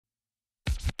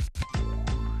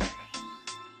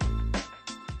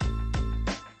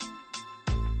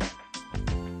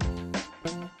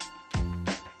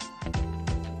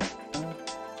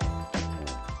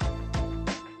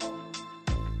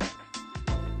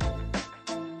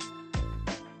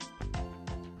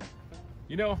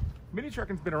You know,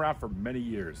 Minitrucking's been around for many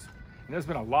years, and there's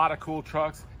been a lot of cool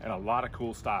trucks and a lot of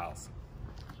cool styles.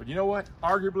 But you know what?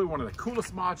 Arguably one of the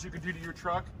coolest mods you can do to your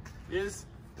truck is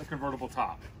the convertible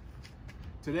top.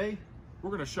 Today, we're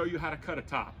gonna show you how to cut a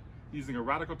top using a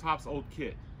Ratical Top's old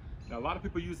kit. Now, a lot of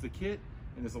people use the kit,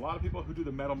 and there's a lot of people who do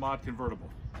the metal mod convertible.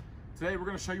 Today, we're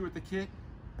gonna show you with the kit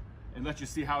and let you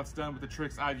see how it's done with the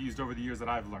tricks I've used over the years that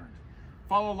I've learned.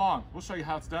 Follow along, we'll show you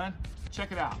how it's done.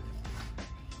 Check it out.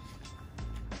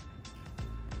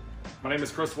 My name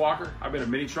is Chris Walker. I've been a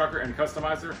mini trucker and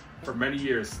customizer for many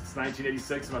years, since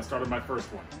 1986 when I started my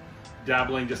first one,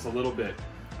 dabbling just a little bit.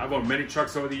 I've owned many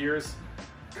trucks over the years,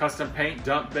 custom paint,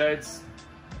 dump beds,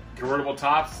 convertible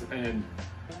tops, and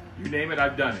you name it,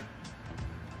 I've done it.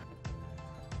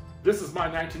 This is my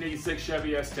 1986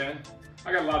 Chevy S10.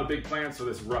 I got a lot of big plans for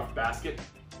this rough basket.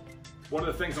 One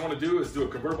of the things I want to do is do a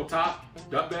convertible top,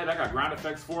 dump bed. I got ground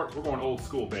effects for it. We're going old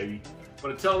school, baby. But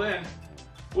until then,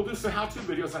 we'll do some how-to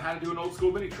videos on how to do an old school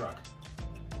mini truck.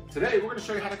 Today, we're gonna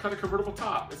show you how to cut a convertible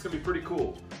top. It's gonna be pretty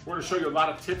cool. We're gonna show you a lot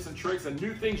of tips and tricks and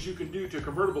new things you can do to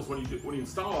convertibles when you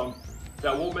install them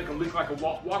that won't make them leak like a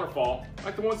waterfall,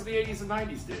 like the ones in the 80s and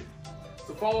 90s did.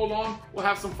 So follow along, we'll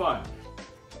have some fun.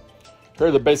 Here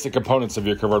are the basic components of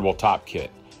your convertible top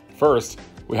kit. First,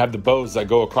 we have the bows that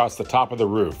go across the top of the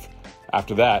roof.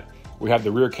 After that, we have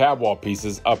the rear cab wall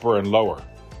pieces, upper and lower.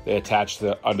 They attach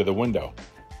under the window.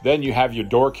 Then you have your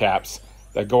door caps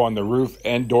that go on the roof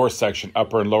and door section,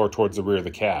 upper and lower towards the rear of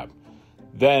the cab.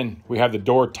 Then we have the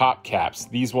door top caps.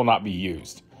 These will not be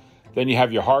used. Then you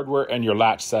have your hardware and your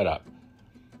latch setup.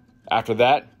 After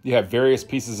that, you have various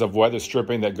pieces of weather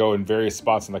stripping that go in various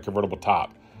spots on the convertible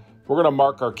top. We're gonna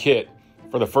mark our kit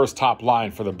for the first top line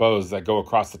for the bows that go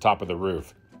across the top of the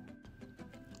roof.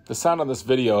 The sound on this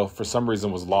video for some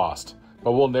reason was lost,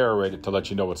 but we'll narrate it to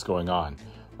let you know what's going on.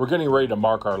 We're getting ready to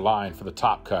mark our line for the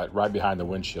top cut right behind the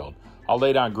windshield. I'll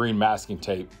lay down green masking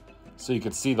tape so you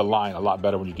can see the line a lot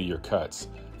better when you do your cuts.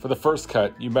 For the first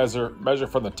cut, you measure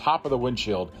from the top of the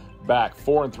windshield back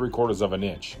 4 3/4 of an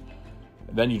inch.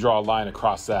 And then you draw a line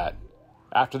across that.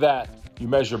 After that, you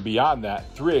measure beyond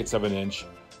that 3/8 of an inch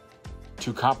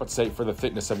to compensate for the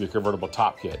thickness of your convertible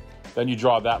top kit. Then you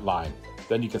draw that line.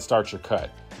 Then you can start your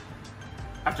cut.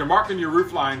 After marking your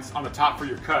roof lines on the top for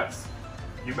your cuts,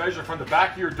 you measure from the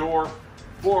back of your door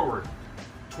forward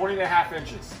 20.5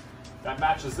 inches. That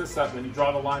matches this up, and you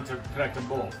draw the line to connect them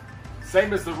both.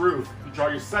 Same as the roof, you draw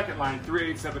your second line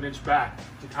 3/8 of an inch back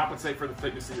to compensate for the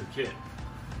thickness of your kit.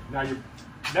 Now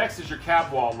next is your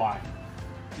cab wall line.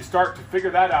 You start to figure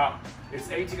that out.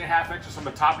 It's 18.5 inches from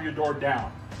the top of your door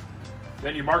down.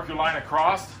 Then you mark your line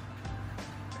across,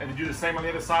 and you do the same on the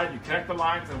other side. You connect the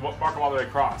lines and mark them all the way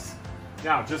across.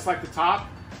 Now, just like the top,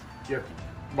 you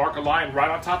mark a line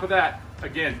right on top of that.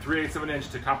 Again, 3/8 of an inch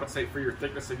to compensate for your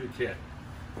thickness of your kit.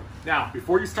 Now,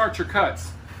 before you start your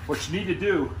cuts, what you need to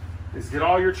do is get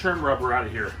all your trim rubber out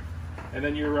of here. And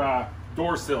then your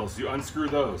door sills, you unscrew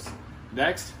those.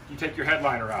 Next, you take your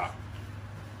headliner out.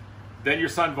 Then your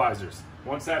sun visors.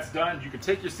 Once that's done, you can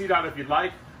take your seat out if you'd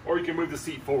like, or you can move the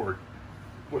seat forward.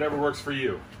 Whatever works for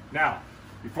you. Now,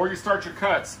 before you start your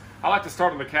cuts, I like to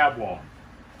start on the cab wall.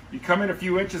 You come in a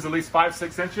few inches, at least 5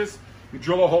 6 inches, you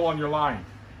drill a hole on your line.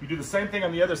 You do the same thing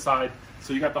on the other side,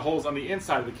 so you got the holes on the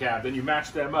inside of the cab, then you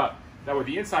match them up. That way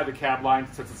the inside of the cab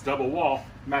line, since it's double wall,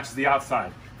 matches the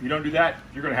outside. If you don't do that,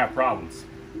 you're gonna have problems.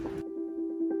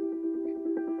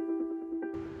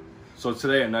 So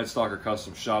today at Night Stalker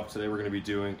Custom Shop, today we're gonna be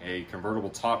doing a convertible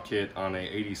top kit on a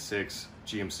 86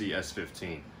 GMC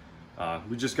S15.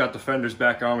 We just got the fenders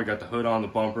back on, we got the hood on, the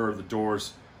bumper, the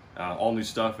doors, all new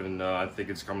stuff, and I think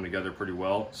it's coming together pretty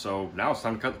well. So now it's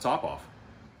time to cut the top off.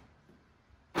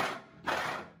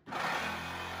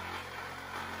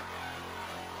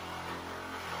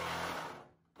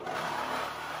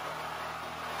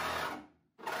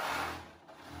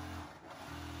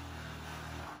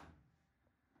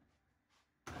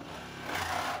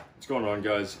 What's going on,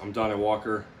 guys? I'm Donnie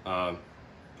Walker.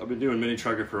 I've been doing mini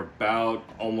trucking for about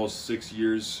almost 6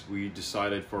 years. We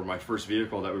decided for my first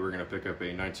vehicle that we were going to pick up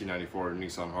a 1994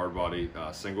 Nissan hardbody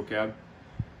single cab.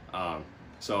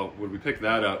 So when we picked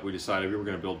that up, we decided we were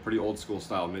going to build a pretty old school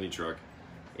style mini truck.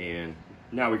 And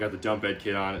now we got the dump bed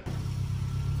kit on it.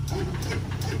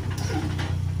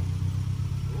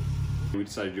 We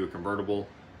decided to do a convertible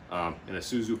in a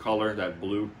Suzu color, that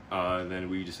blue. And then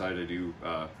we decided to do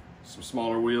some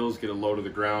smaller wheels, get it low to the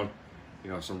ground, you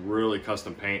know, some really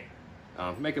custom paint,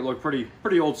 make it look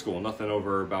pretty old school, nothing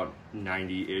over about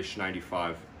 90-ish,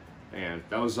 95. And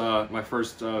that was my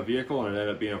first vehicle, and it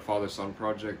ended up being a father-son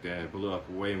project, and it blew up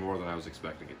way more than I was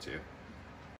expecting it to.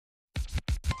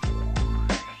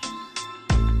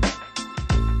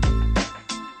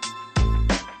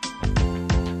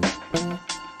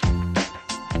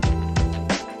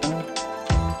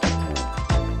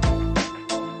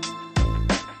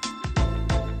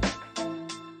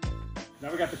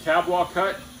 Now we got the cab wall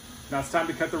cut. Now it's time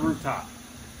to cut the rooftop.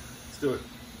 Let's do it.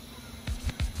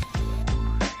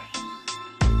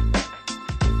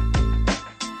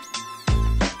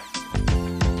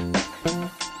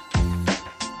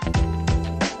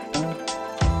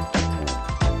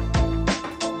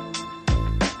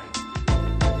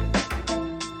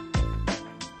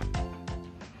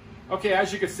 Okay,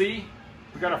 as you can see,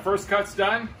 we got our first cuts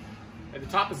done, and the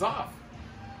top is off.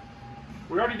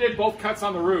 We already did both cuts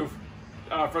on the roof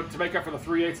to make up for the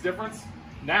 3/8 difference.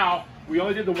 Now, we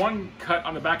only did the one cut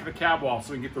on the back of the cab wall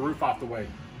so we can get the roof off the way.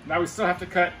 Now we still have to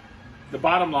cut the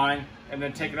bottom line and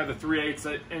then take another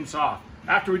 3/8 inch off.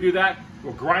 After we do that,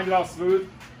 we'll grind it all smooth,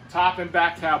 top and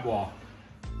back cab wall.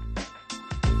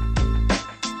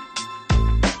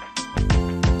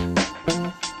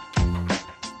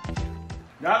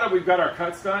 Now that we've got our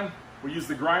cuts done, we use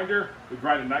the grinder. We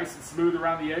grind it nice and smooth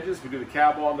around the edges. We do the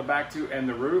cab wall on the back too and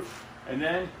the roof. And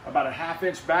then about a 1/2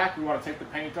 inch back, we want to take the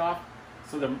paint off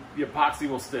so the epoxy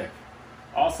will stick.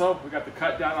 Also, we got the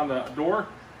cut down on the door.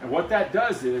 And what that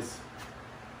does is,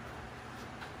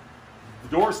 the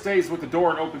door stays with the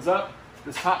door and opens up.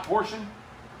 This top portion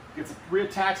gets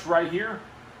reattached right here,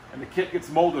 and the kit gets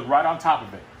molded right on top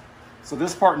of it. So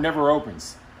this part never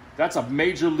opens. That's a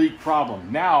major leak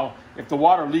problem. Now, if the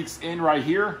water leaks in right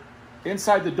here,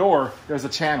 inside the door, there's a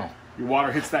channel. Your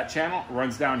water hits that channel,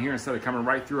 runs down here instead of coming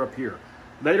right through up here.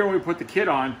 Later when we put the kit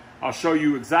on, I'll show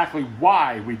you exactly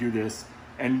why we do this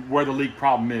and where the leak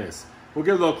problem is. We'll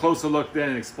get a little closer look then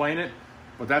and explain it,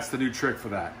 but that's the new trick for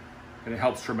that, and it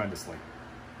helps tremendously.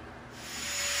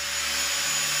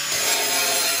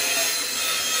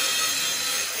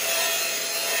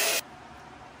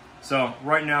 So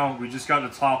right now we just got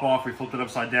the top off, we flipped it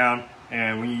upside down,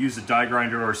 and when you use a die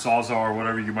grinder or a sawzall or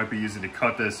whatever you might be using to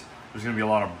cut this, there's going to be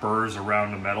a lot of burrs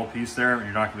around the metal piece there, and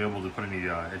you're not going to be able to put any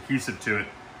adhesive to it.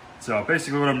 So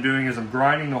basically what I'm doing is I'm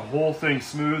grinding the whole thing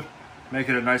smooth,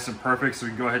 making it nice and perfect so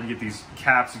we can go ahead and get these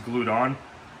caps glued on.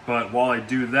 But while I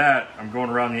do that, I'm going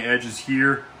around the edges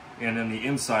here and then the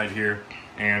inside here,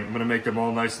 and I'm going to make them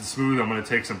all nice and smooth. I'm going to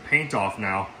take some paint off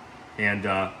now and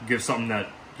give something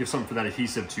for that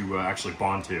adhesive to actually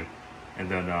bond to, and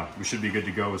then we should be good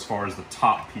to go as far as the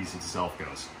top piece itself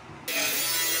goes.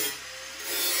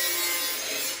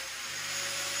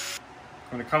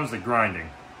 When it comes to grinding,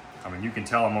 I mean, you can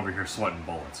tell I'm over here sweating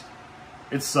bullets.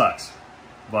 It sucks,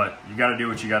 but you got to do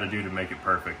what you got to do to make it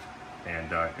perfect.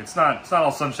 And it's not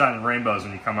all sunshine and rainbows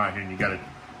when you come out here and you got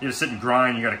to sit and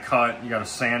grind, you got to cut, you got to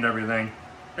sand everything.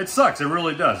 It sucks, it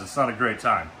really does. It's not a great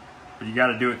time, but you got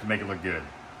to do it to make it look good.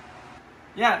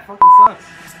 Yeah, it fucking sucks.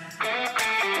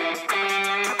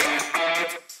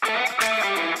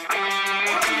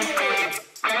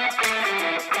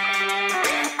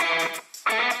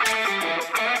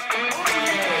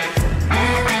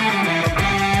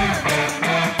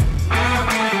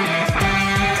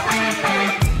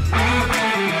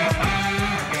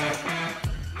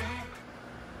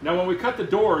 Now when we cut the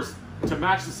doors to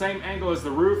match the same angle as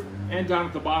the roof and down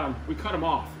at the bottom, we cut them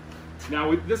off.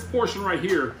 Now this portion right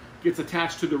here gets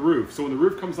attached to the roof. So when the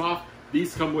roof comes off,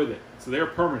 these come with it. So they're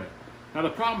permanent. Now the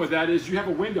problem with that is you have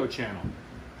a window channel.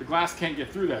 The glass can't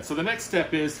get through that. So the next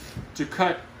step is to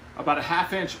cut about a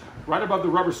 1/2 inch right above the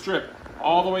rubber strip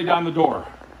all the way down the door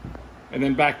and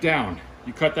then back down.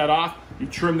 You cut that off, you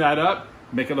trim that up,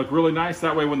 make it look really nice.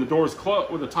 That way when the door's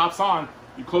closed, when the top's on,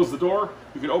 you close the door,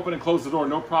 you can open and close the door,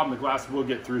 no problem, the glass will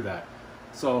get through that.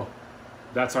 So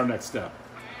that's our next step.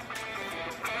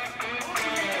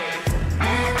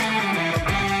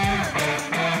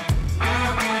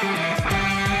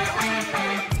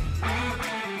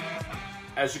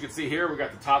 As you can see here, we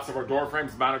got the tops of our door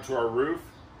frames mounted to our roof.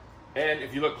 And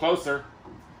if you look closer,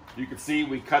 you can see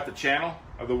we cut the channel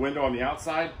of the window on the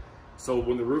outside. So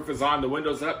when the roof is on, the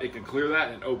window's up, it can clear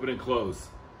that and open and close.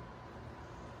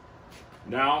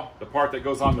 Now, the part that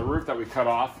goes on the roof that we cut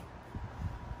off,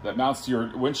 that mounts to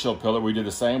your windshield pillar, we did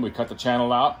the same. We cut the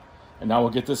channel out, and now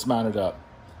we'll get this mounted up.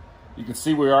 You can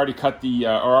see we already cut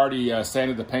the,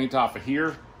 sanded the paint off of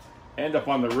here and up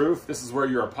on the roof. This is where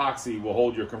your epoxy will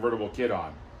hold your convertible kit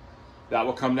on. That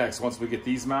will come next. Once we get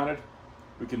these mounted,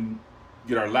 we can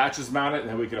get our latches mounted, and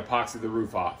then we can epoxy the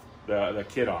roof off, the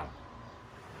kit on.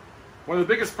 One of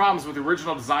the biggest problems with the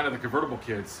original design of the convertible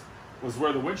kits was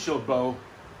where the windshield bow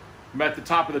met the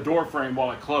top of the door frame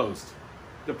while it closed.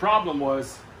 The problem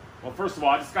was, well, first of all,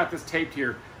 I just got this taped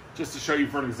here just to show you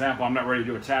for an example. I'm not ready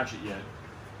to attach it yet.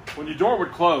 When your door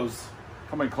would close,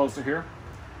 come in closer here.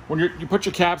 When you put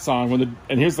your caps on,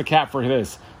 and here's the cap for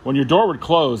this. When your door would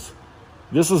close,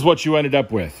 this is what you ended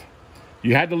up with.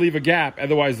 You had to leave a gap,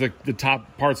 otherwise the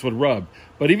top parts would rub.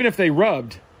 But even if they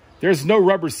rubbed, There's no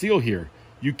rubber seal here.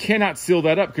 You cannot seal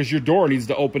that up because your door needs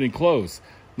to open and close.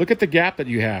 Look at the gap that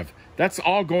you have. That's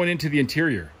all going into the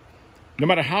interior. No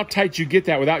matter how tight you get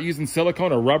that without using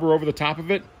silicone or rubber over the top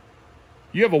of it,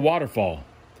 you have a waterfall.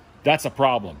 That's a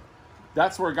problem.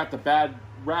 That's where it got the bad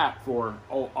rap for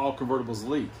all convertibles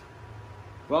leak.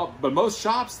 Well, but most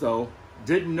shops, though,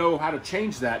 didn't know how to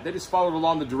change that. They just followed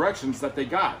along the directions that they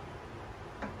got.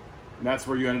 And that's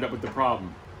where you ended up with the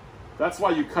problem. That's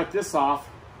why you cut this off.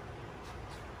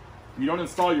 You don't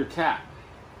install your cap.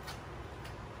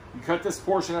 You cut this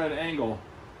portion at an angle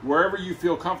wherever you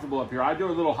feel comfortable up here. I do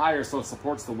it a little higher so it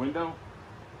supports the window.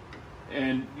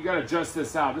 And you got to adjust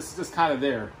this out. This is just kind of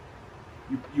there.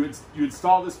 You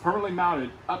install this permanently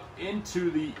mounted up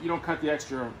into the, you don't cut the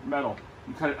extra metal.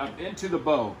 You cut it up into the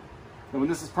bow. And when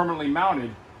this is permanently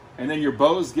mounted and then your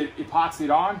bows get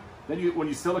epoxied on, then when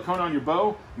you silicone on your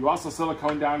bow, you also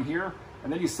silicone down here,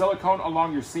 and then you silicone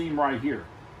along your seam right here.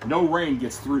 No rain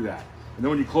gets through that. And then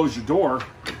when you close your door,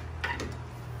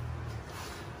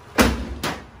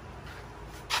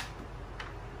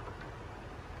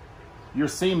 your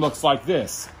seam looks like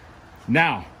this.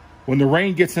 Now, when the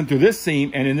rain gets in through this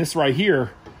seam and in this right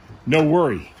here, no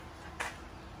worry.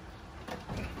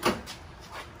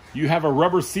 You have a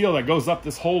rubber seal that goes up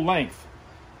this whole length,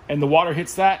 and the water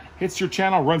hits that, hits your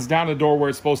channel, runs down the door where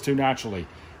it's supposed to naturally.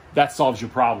 That solves your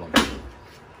problem.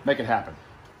 Make it happen.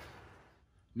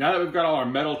 Now that we've got all our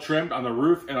metal trimmed on the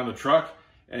roof and on the truck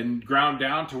and ground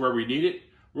down to where we need it,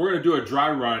 we're going to do a dry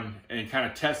run and kind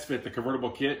of test fit the convertible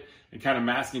kit and kind of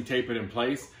masking tape it in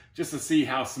place just to see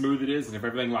how smooth it is and if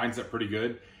everything lines up pretty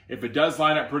good. If it does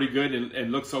line up pretty good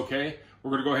and looks okay,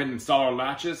 we're going to go ahead and install our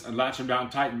latches and latch them down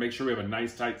tight and make sure we have a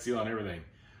nice tight seal on everything.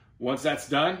 Once that's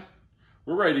done,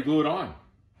 we're ready to glue it on.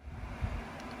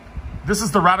 This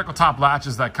is the Ratical top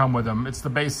latches that come with them. It's the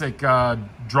basic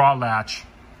draw latch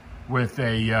with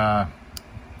a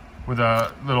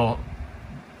little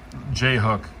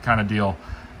J-hook kind of deal.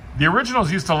 The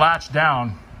originals used to latch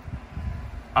down.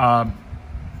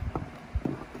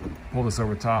 Pull this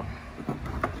over top.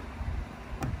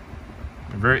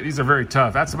 These are very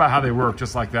tough. That's about how they work,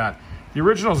 just like that. The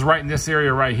originals right in this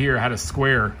area right here had a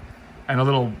square and a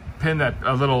little pin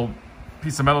a little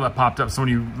piece of metal that popped up. So when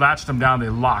you latched them down, they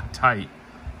lock tight.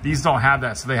 These don't have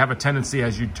that, so they have a tendency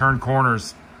as you turn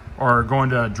corners or go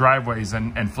into driveways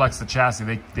and flex the chassis,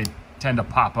 they tend to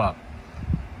pop up.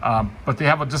 But they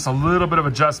have just a little bit of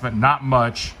adjustment, not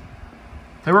much.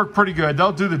 They work pretty good.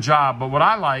 They'll do the job. But what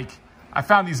I like, I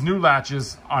found these new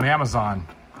latches on Amazon.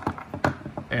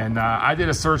 And I did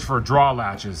a search for draw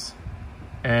latches.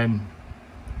 And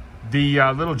the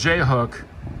little J-hook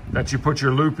that you put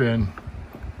your loop in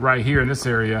right here in this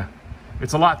area,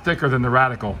 it's a lot thicker than the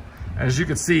Ratical. And as you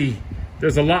can see,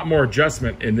 there's a lot more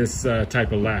adjustment in this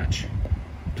type of latch.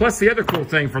 Plus, the other cool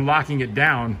thing for locking it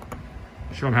down,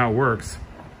 show them how it works.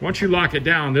 Once you lock it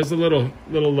down, there's a little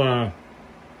I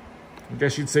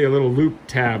guess you'd say a little loop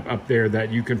tab up there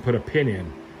that you can put a pin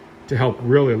in to help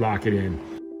really lock it in.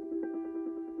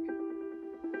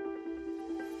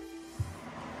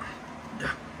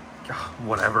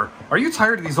 Whatever. Are you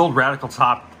tired of these old Ratical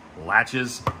top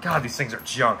latches? God, these things are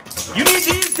junk. You need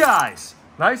these guys!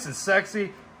 Nice and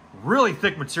sexy, really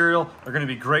thick material. They're gonna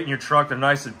be great in your truck. They're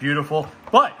nice and beautiful.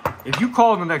 But if you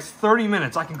call in the next 30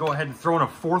 minutes, I can go ahead and throw in a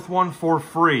fourth one for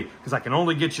free because I can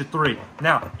only get you 3.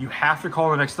 Now, you have to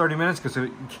call in the next 30 minutes because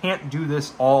you can't do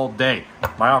this all day.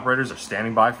 My operators are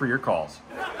standing by for your calls.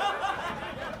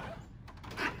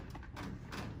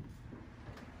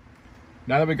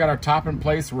 Now that we got our top in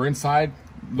place, we're inside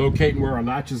locating where our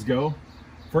latches go.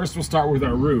 First, we'll start with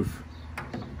our roof.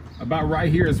 About right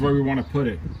here is where we want to put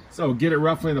it. So get it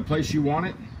roughly in the place you want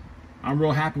it. I'm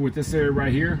real happy with this area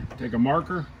right here. Take a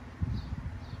marker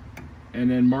and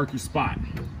then mark your spot.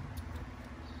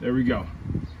 There we go.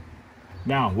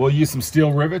 Now we'll use some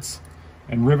steel rivets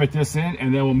and rivet this in,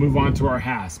 and then we'll move on to our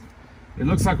hasp. It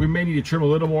looks like we may need to trim a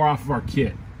little more off of our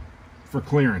kit for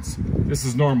clearance. This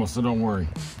is normal, so don't worry.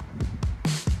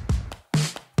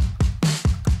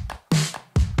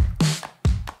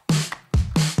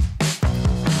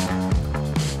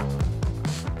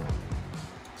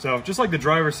 So just like the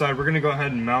driver's side, we're gonna go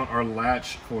ahead and mount our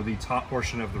latch for the top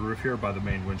portion of the roof here by the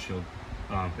main windshield.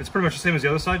 It's pretty much the same as the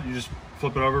other side. You just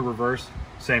flip it over, reverse,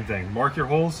 same thing. Mark your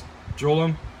holes, drill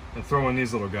them, and throw in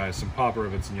these little guys, some pop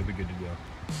rivets, and you'll be good to go.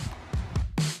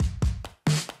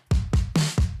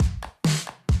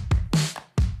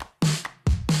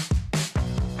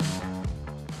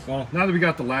 Well, now that we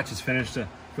got the latches finished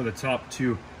for the top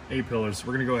 2 A-pillars,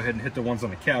 we're gonna go ahead and hit the ones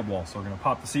on the cab wall. So we're gonna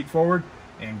pop the seat forward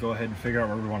and go ahead and figure out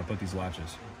where we want to put these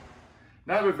latches.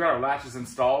 Now that we've got our latches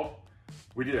installed,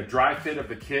 We did a dry fit of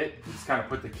the kit. We just kind of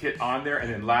put the kit on there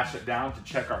and then lash it down to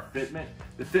check our fitment.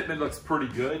 The fitment looks pretty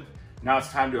good. Now it's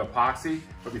time to epoxy.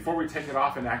 But before we take it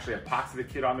off and actually epoxy the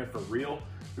kit on there for real,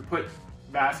 we put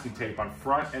masking tape on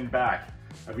front and back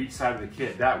of each side of the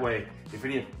kit. That way,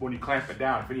 when you clamp it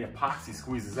down, if any epoxy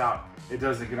squeezes out, it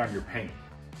doesn't get on your paint.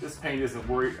 This paint isn't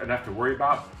enough to worry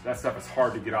about. That stuff is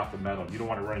hard to get off the metal. You don't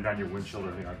want to run it down your windshield or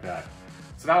anything like that.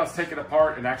 So now let's take it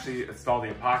apart and actually install the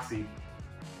epoxy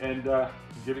and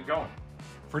get it going.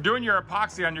 For doing your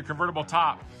epoxy on your convertible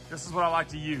top, this is what I like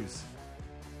to use.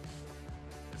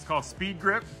 It's called Speed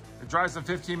Grip. It dries in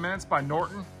 15 minutes by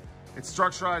Norton. It's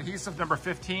structural adhesive number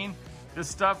 15. This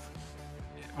stuff,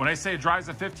 when I say it dries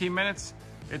in 15 minutes,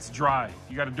 it's dry.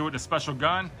 You got to do it in a special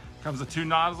gun. Comes with 2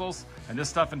 nozzles, and this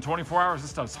stuff in 24 hours, this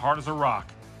stuff's hard as a rock.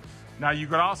 Now you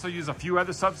could also use a few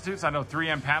other substitutes. I know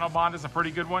 3M Panel Bond is a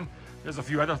pretty good one. There's a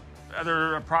few other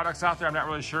products out there. I'm not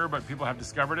really sure, but people have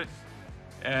discovered it.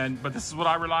 But this is what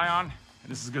I rely on,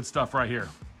 and this is good stuff right here.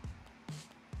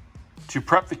 To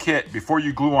prep the kit, before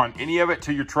you glue on any of it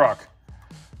to your truck,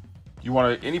 you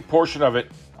want any portion of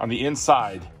it on the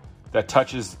inside that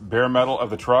touches bare metal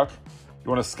of the truck, you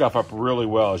want to scuff up really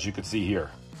well, as you can see here.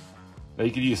 Now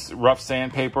you could use rough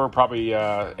sandpaper, probably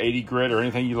 80 grit or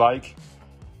anything you like.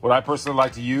 What I personally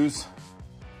like to use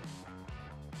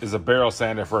is a barrel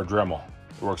sander for a Dremel.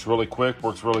 It works really quick,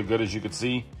 works really good, as you can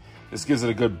see. This gives it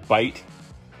a good bite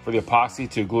for the epoxy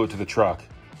to glue it to the truck.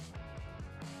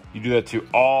 You do that to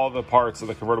all the parts of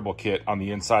the convertible kit on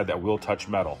the inside that will touch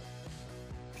metal.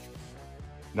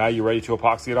 Now you're ready to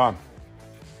epoxy it on.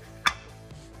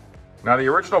 Now the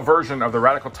original version of the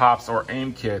Ratical tops or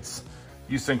AIM kits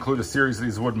used to include a series of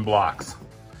these wooden blocks.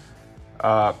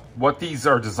 What these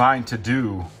are designed to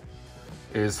do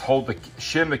is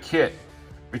shim the kit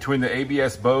between the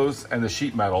ABS bows and the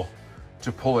sheet metal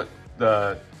to pull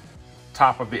the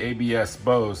top of the ABS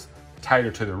bows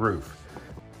tighter to the roof.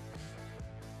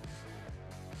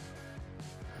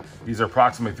 These are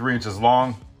approximately 3 inches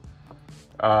long,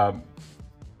 1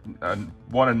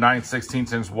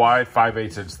 9/16 inch wide,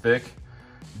 5/8 inch thick.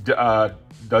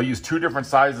 They'll use 2 different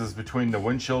sizes between the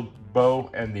windshield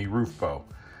bow and the roof bow.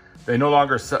 They no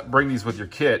longer bring these with your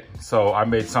kit, so I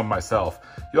made some myself.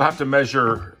 You'll have to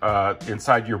measure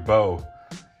inside your bow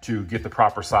to get the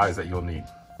proper size that you'll need.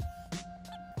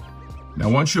 Now,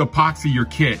 once you epoxy your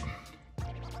kit,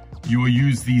 you will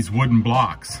use these wooden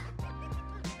blocks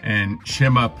and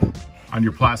shim up on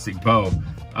your plastic bow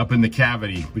up in the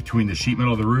cavity between the sheet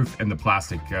metal of the roof and the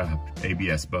plastic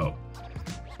ABS bow.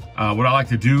 What I like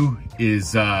to do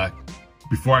is,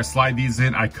 before I slide these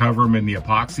in, I cover them in the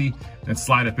epoxy and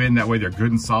slide up in. That way they're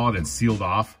good and solid and sealed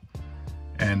off,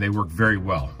 and they work very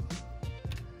well.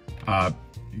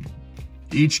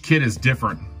 Each kit is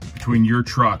different between your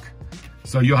truck,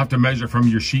 so you'll have to measure from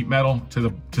your sheet metal to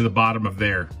the bottom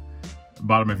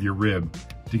of your rib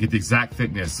to get the exact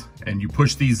thickness. And you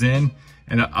push these in,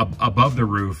 and above the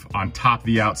roof, on top of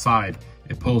the outside,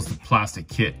 it pulls the plastic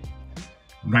kit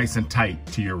nice and tight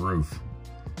to your roof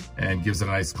and gives it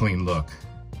a nice clean look.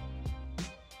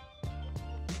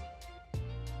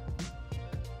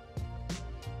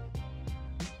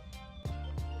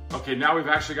 Okay, now we've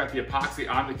actually got the epoxy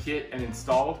on the kit and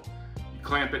installed. You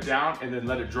clamp it down and then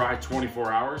let it dry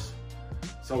 24 hours.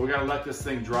 So we gotta let this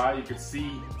thing dry. You can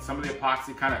see some of the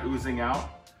epoxy kind of oozing out.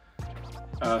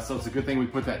 So it's a good thing we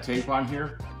put that tape on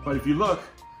here. But if you look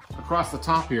across the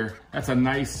top here, that's a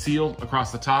nice seal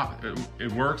across the top.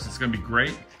 It works, it's gonna be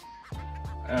great.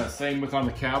 Same with on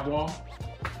the cab wall.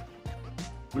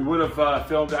 We would have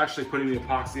filmed actually putting the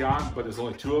epoxy on, but there's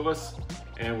only 2 of us,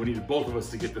 and we needed both of us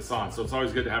to get this on. So it's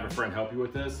always good to have a friend help you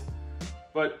with this.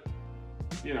 But,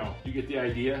 you know, you get the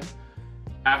idea.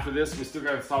 After this, we still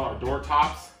gotta install our door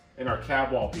tops and our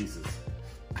cab wall pieces.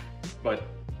 But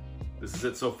this is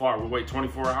it so far. We'll wait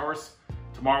 24 hours.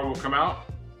 Tomorrow we'll come out,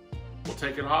 we'll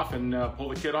take it off and pull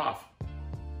the kit off.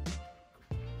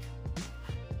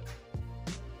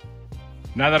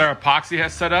 Now that our epoxy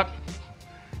has set up,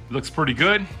 it looks pretty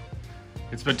good.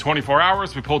 It's been 24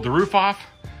 hours, we pulled the roof off.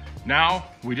 Now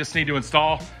we just need to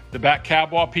install the back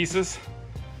cab wall pieces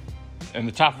and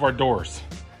the top of our doors.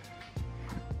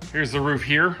 Here's the roof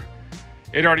here.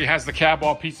 It already has the cab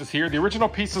wall pieces here. The original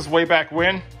pieces way back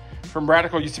when from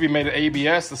Ratical used to be made of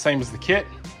ABS, the same as the kit.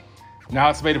 Now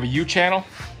it's made of a U-channel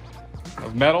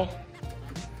of metal.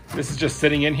 This is just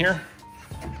sitting in here.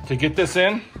 To get this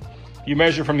in, you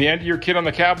measure from the end of your kit on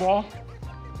the cab wall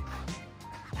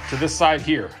to this side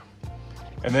here.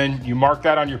 And then you mark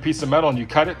that on your piece of metal and you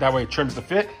cut it, that way it trims the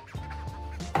fit.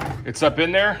 It's up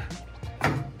in there,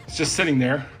 it's just sitting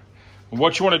there.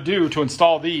 What you want to do to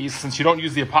install these, since you don't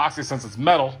use the epoxy since it's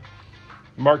metal,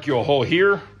 Mark you a hole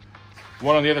here,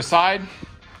 one on the other side,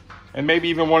 and maybe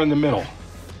even one in the middle.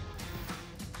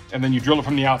 And then you drill it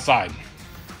from the outside.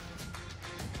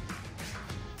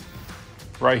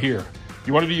 Right here.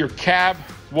 You want to do your cab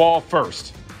wall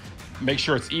first. Make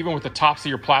sure it's even with the tops of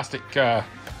your plastic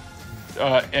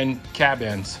and cab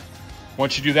ends.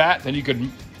 Once you do that, then you could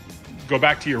go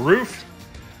back to your roof,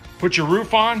 put your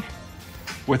roof on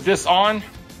with this on.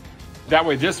 That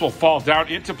way this will fall down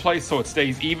into place so it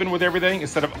stays even with everything.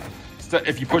 Instead of,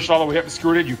 if you push it all the way up and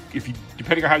screw it in,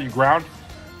 depending on how you ground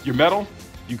your metal,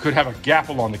 you could have a gap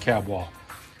along the cab wall.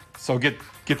 So get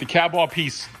the cab wall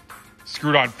piece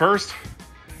screwed on first,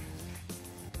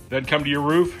 then come to your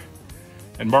roof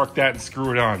and mark that and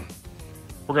screw it on.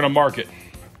 We're gonna mark it.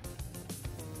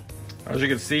 As you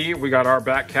can see, we got our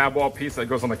back cab wall piece that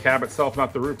goes on the cab itself,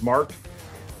 not the roof, marked.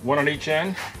 One on each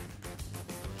end,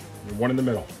 and one in the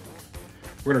middle.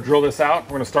 We're gonna drill this out.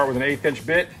 We're gonna start with an 1/8 inch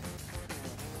bit.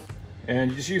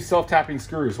 And you just use self-tapping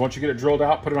screws. Once you get it drilled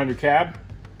out, put it on your cab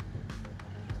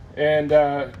and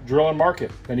drill and mark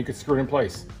it. Then you can screw it in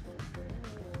place.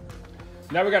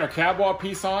 Now we got our cab wall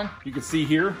piece on. You can see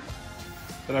here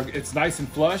that it's nice and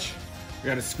flush. We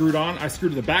got it screwed on. I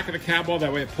screwed to the back of the cab wall.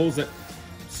 That way it pulls it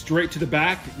straight to the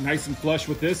back, nice and flush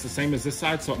with this, the same as this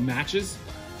side, so it matches.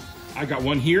 I got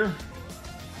one here,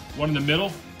 one in the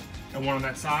middle, and one on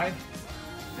that side.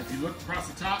 If you look across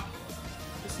the top,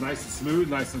 it's nice and smooth,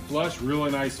 nice and flush,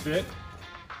 really nice fit.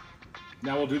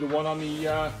 Now we'll do the one on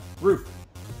the roof.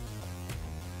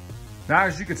 Now,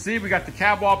 as you can see, we got the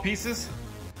cab wall pieces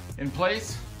in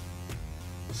place,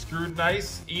 screwed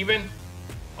nice, even,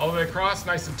 all the way across,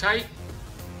 nice and tight.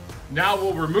 Now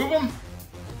we'll remove them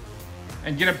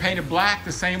and get them painted black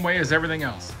the same way as everything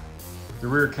else. The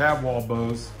rear cab wall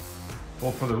bows,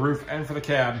 both for the roof and for the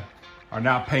cab, are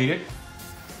now painted.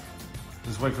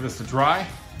 Just wait for this to dry.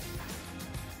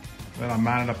 Then I'll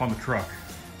mount it up on the truck.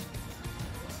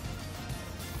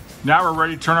 Now we're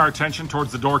ready to turn our attention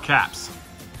towards the door caps.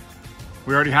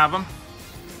 We already have them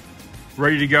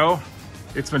ready to go.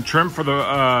 It's been trimmed for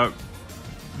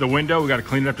the window. We got to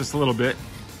clean it up just a little bit.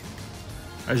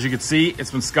 As you can see,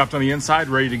 it's been scuffed on the inside,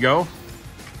 ready to go.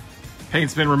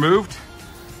 Paint's been removed.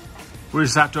 We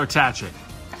just have to attach it.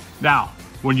 Now,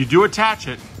 when you do attach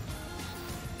it,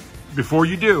 before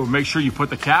you do, make sure you put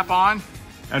the cap on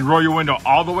and roll your window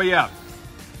all the way up.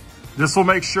 This will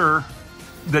make sure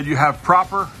that you have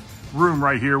proper room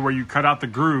right here where you cut out the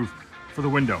groove for the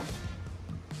window.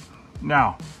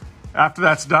 Now, after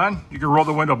that's done, you can roll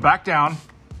the window back down,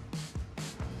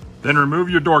 then remove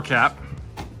your door cap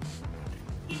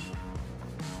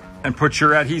and put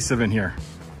your adhesive in here.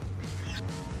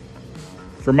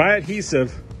 For my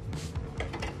adhesive,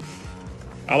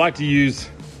 I like to use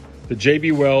the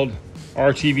JB Weld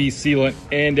RTV sealant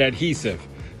and adhesive.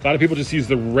 A lot of people just use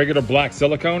the regular black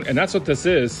silicone, and that's what this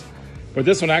is. But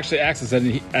this one actually acts as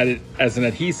an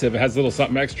adhesive. It has a little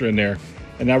something extra in there,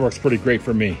 and that works pretty great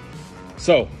for me.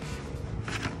 So,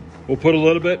 we'll put a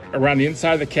little bit around the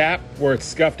inside of the cap where it's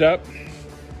scuffed up.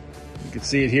 You can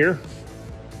see it here.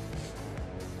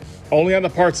 Only on the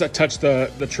parts that touch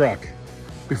the truck.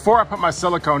 Before I put my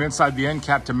silicone inside the end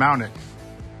cap to mount it,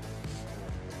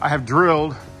 I have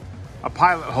drilled a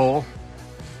pilot hole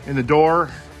in the door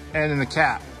and in the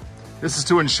cap. This is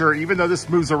to ensure, even though this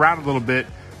moves around a little bit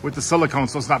with the silicone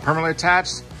so it's not permanently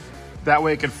attached, that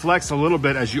way it can flex a little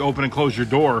bit as you open and close your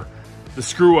door. The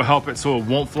screw will help it so it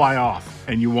won't fly off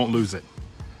and you won't lose it.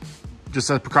 Just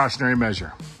a precautionary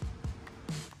measure.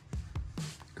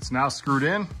 It's now screwed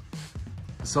in.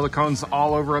 The silicone's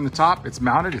all over on the top. It's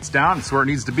mounted, it's down, it's where it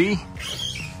needs to be.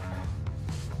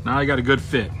 Now I got a good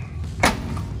fit.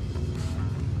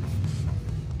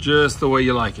 Just the way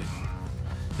you like it.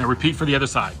 Now repeat for the other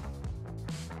side.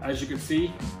 As you can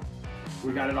see,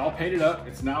 we got it all painted up.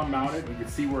 It's now mounted. You can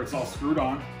see where it's all screwed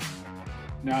on.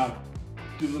 Now,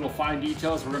 do little fine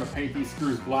details. We're gonna paint these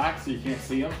screws black so you can't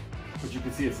see them, but you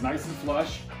can see it's nice and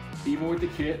flush. Even with the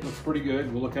kit, looks pretty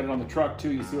good. We'll look at it on the truck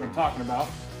too. You see what I'm talking about.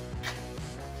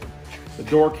 The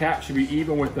door cap should be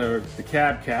even with the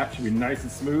cab cap. Should be nice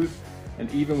and smooth,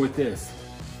 and even with this.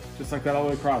 Just like that all the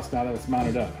way across now that it's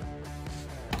mounted up.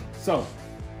 So,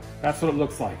 that's what it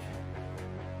looks like.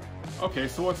 Okay,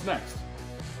 so what's next?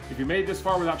 If you made this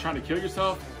far without trying to kill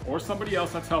yourself or somebody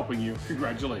else that's helping you,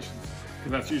 congratulations,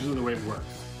 because that's usually the way it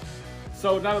works.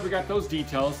 So now that we got those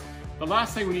details, the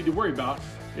last thing we need to worry about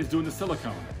is doing the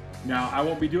silicone. Now, I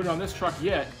won't be doing it on this truck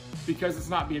yet because it's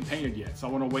not being painted yet, so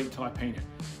I want to wait until I paint it.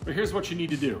 But here's what you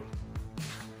need to do.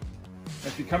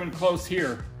 If you come in close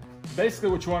here, basically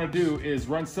what you want to do is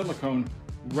run silicone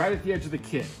right at the edge of the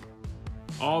kit,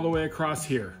 all the way across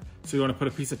here. So you want to put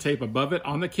a piece of tape above it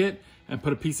on the kit and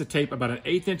put a piece of tape about an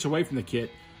 1/8 inch away from the kit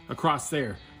across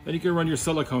there. Then you can run your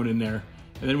silicone in there.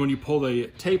 And then when you pull the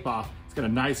tape off, it's got a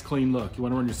nice clean look. You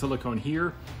wanna run your silicone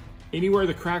here, anywhere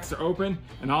the cracks are open,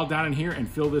 and all down in here, and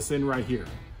fill this in right here.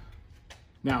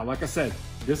 Now, like I said,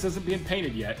 this isn't being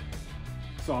painted yet,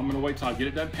 so I'm gonna wait till I get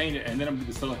it done painted, and then I'm gonna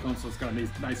do the silicone so it's got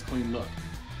a nice clean look.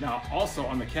 Now, also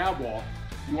on the cab wall,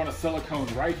 you want a silicone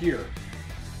right here,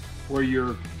 where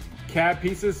your cab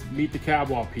pieces meet the cab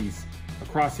wall piece.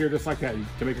 Across here, just like that.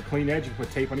 To make a clean edge, you put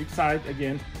tape on each side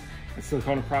again, and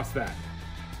silicone across that.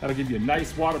 That'll give you a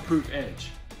nice waterproof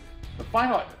edge. The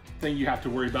final thing you have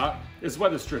to worry about is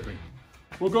weather stripping.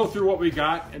 We'll go through what we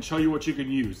got and show you what you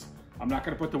can use. I'm not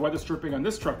gonna put the weather stripping on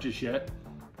this truck just yet,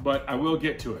 but I will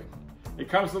get to it. It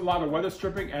comes with a lot of weather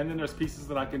stripping, and then there's pieces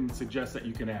that I can suggest that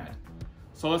you can add.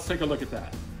 So let's take a look at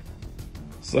that.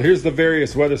 So here's the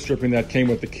various weather stripping that came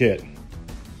with the kit.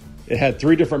 It had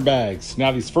 3 different bags.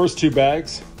 Now these first 2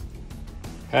 bags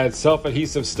had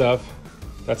self-adhesive stuff.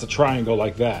 That's a triangle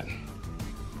like that.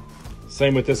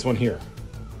 Same with this one here.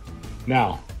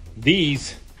 Now,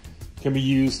 these can be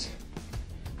used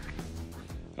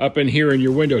up in here in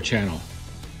your window channel.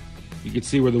 You can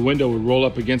see where the window would roll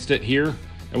up against it here,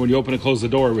 and when you open and close the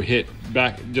door, it would hit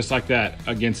back just like that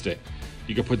against it.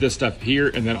 You can put this stuff here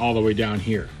and then all the way down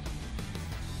here.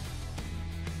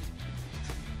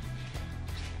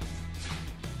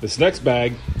 This next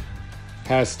bag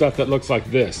has stuff that looks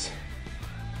like this,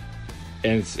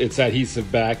 and it's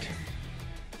adhesive backed,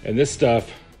 and this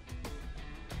stuff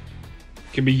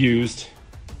can be used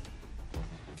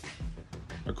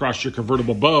across your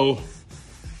convertible bow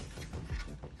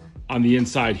on the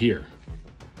inside here.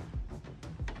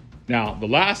 Now, the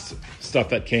last stuff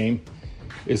that came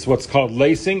is what's called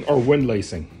lacing or wind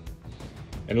lacing,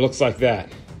 and it looks like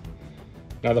that.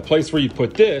 Now, the place where you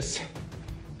put this,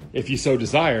 if you so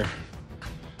desire,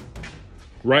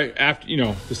 right after,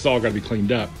 this is all got to be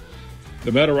cleaned up.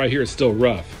 The metal right here is still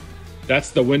rough.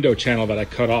 That's the window channel that I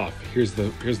cut off. Here's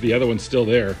the other one still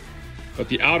there, but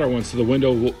the outer one, so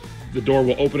the door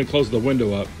will open and close the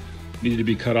window up, needed to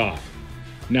be cut off.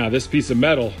 Now, this piece of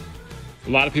metal, a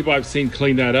lot of people I've seen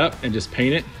clean that up and just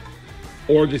paint it,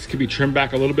 or this could be trimmed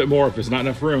back a little bit more if there's not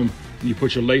enough room, and you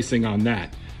put your lacing on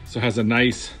that, so it has a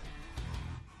nice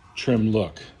trim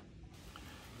look.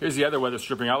 Here's the other weather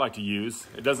stripping I like to use.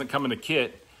 It doesn't come in the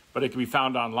kit, but it can be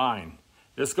found online.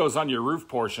 This goes on your roof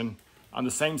portion on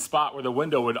the same spot where the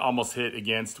window would almost hit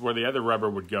against where the other rubber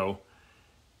would go.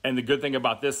 And the good thing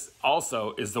about this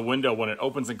also is the window, when it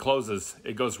opens and closes,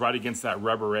 it goes right against that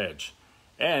rubber edge.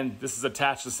 And this is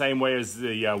attached the same way as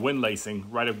the wind lacing,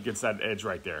 right up against that edge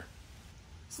right there.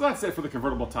 So that's it for the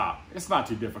convertible top. It's not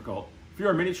too difficult. If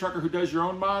you're a mini trucker who does your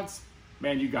own mods,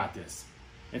 man, you got this.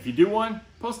 If you do one,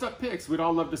 post up pics. We'd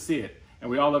all love to see it, and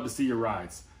we all love to see your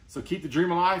rides. So keep the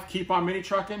dream alive, keep on mini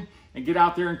trucking, and get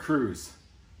out there and cruise.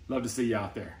 Love to see you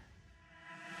out there.